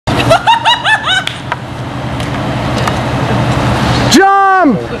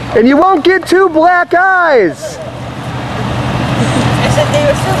And you won't get 2 black eyes. I said they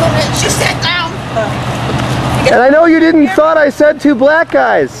were still going to. She sat down. And I know you didn't thought I said 2 black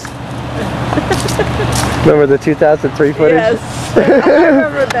eyes. Remember the 2003 footage? Yes. I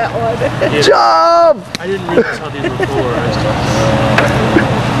remember that one. Yeah. Jump! I didn't realize how these were polarized.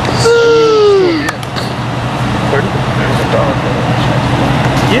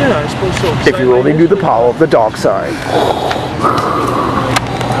 Yeah, I suppose so. If you only knew the power of the dark side.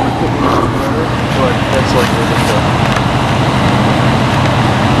 But that's like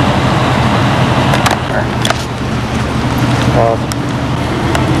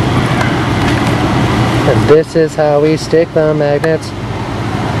And this is how we stick the magnets.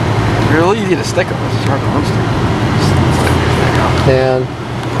 Really? You need to stick them. It's hard to unstick. And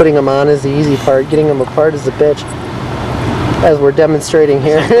putting them on is the easy part. Getting them apart is the bitch. As we're demonstrating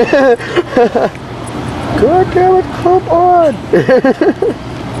here. God damn it, come on!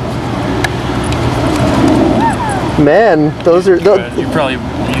 Man, those are... You're probably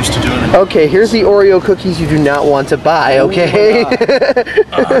used to doing it. Okay, here's the Oreo cookies you do not want to buy, okay?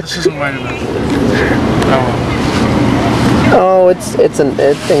 This isn't mine enough. Oh, I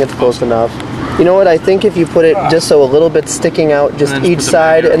think it's close enough. You know what, I think if you put it just so a little bit sticking out just each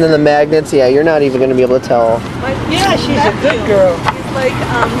side, and then the magnets, yeah, you're not even going to be able to tell. Yeah, she's a good girl. He's like,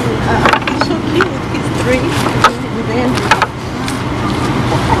 he's so cute. He's 3.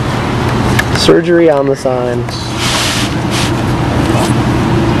 Surgery on the sign.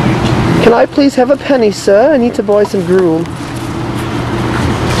 Can I please have a penny, sir? I need to buy some groom.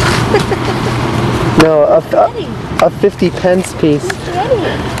 No, a 50 pence piece.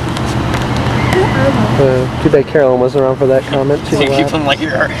 Too bad Carolyn wasn't around for that comment. You keep them like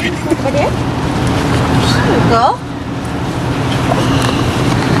you're... Go.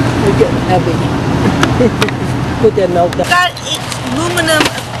 We're getting heavy. Put that milk down. Got aluminum.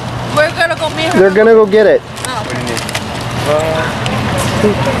 We're gonna go meet her. They're gonna go get it.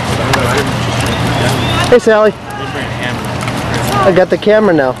 Hey Sally. I got the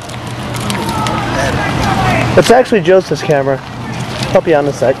camera now. It's actually Joseph's camera. Help you out in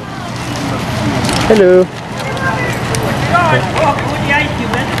a sec. Hello.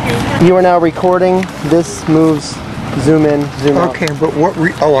 You are now recording. This moves. Zoom in, zoom out. Okay, but what?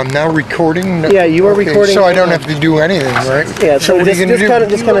 I'm now recording. Yeah, you are recording. So I don't have to do anything, right? Yeah. So just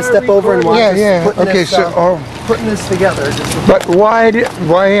kind of step over and watch. Yeah. Okay. Putting this together. But why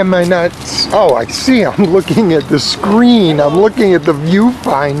am I not? Oh, I see. I'm looking at the screen. I'm looking at the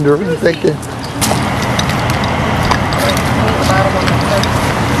viewfinder and thinking.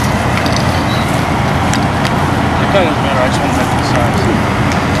 It doesn't matter. I just want to make the size.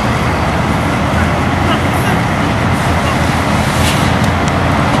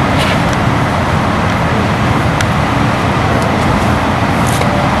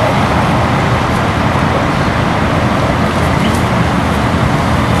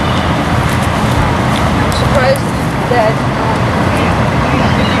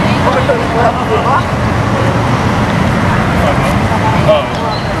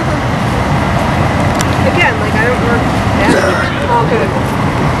 Again, like I don't work all good.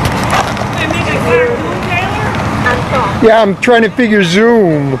 Yeah, I'm trying to figure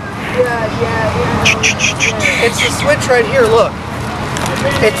Zoom. Yeah. It's the switch right here. Look,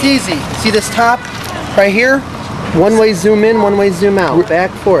 it's easy. See this top right here? One way zoom in, one way zoom out.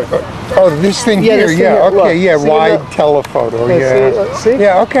 Back, forth. Oh, this thing here. This Yeah. thing Okay. here. Yeah. Look, Wide telephoto. Yeah. See?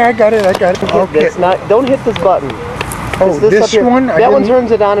 Yeah. Okay. I got it. Okay. Don't hit this button. Oh, this one? That one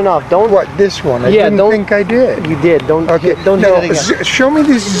turns it on and off. Don't. What? This one? I didn't think I did. You did. Don't. Okay. Don't hit it again. Show me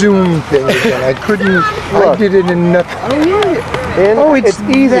this Zoom thing again. I couldn't. I did it in nothing. Oh yeah. And oh, it's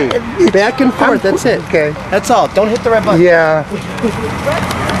easy. Back and forth. That's it. Okay. That's all. Don't hit the red button. Yeah.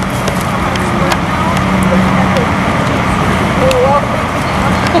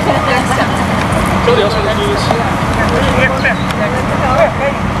 Somebody else want to do this?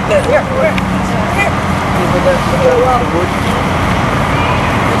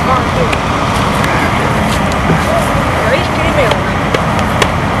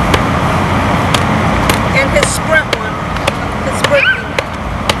 And his sprint one. His sprint one.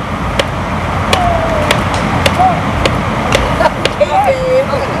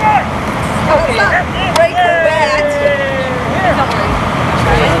 Okay. Break the bat.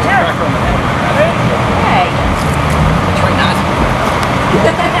 Hey. Try not.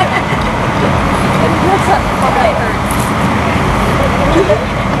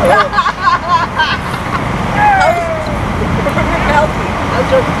 Healthy. I'm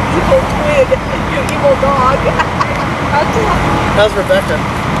just evil twig. You evil dog.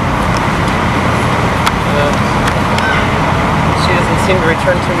 seem to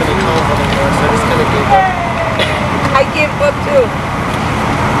return too many calls anymore, so I just kind of gave up. I gave up too.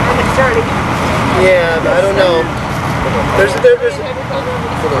 I'm starting. Yeah, but I don't know. There's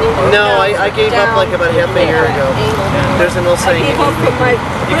no, I gave up like about half a year ago. There's an old saying, you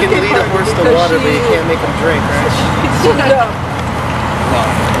can lead a horse to water, but you can't make him drink, right? No,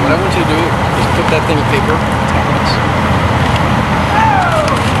 what I want you to do is put that thing of paper on top of this.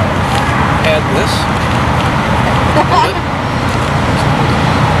 Add this.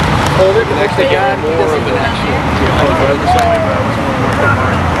 Hold it. And actually add more of an actual.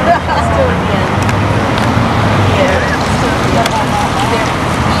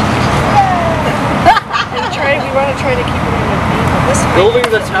 We want to try to keep it on the beam. This way. Building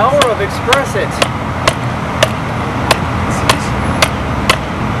the tower of Xpresit.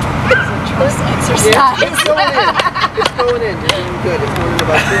 Exercise. Yeah, it's going in. It's going in. You're doing good. It's going in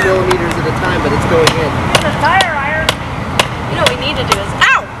about 2 millimeters at a time, but it's going in. The tire iron. You know what we need to do is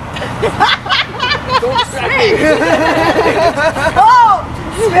ow! Don't distract me. Oh!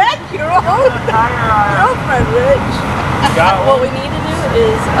 Smack your own girlfriend, Rich. What we need to do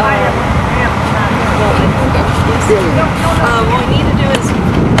is what we need to do is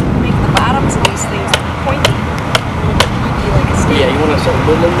make the bottoms of these things pointy. Yeah, you want to start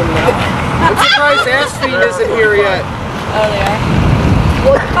building them now? I'm surprised Asphine isn't here yet. Oh, they are?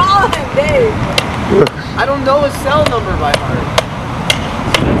 Well, call him, Dave. I don't know his cell number by heart.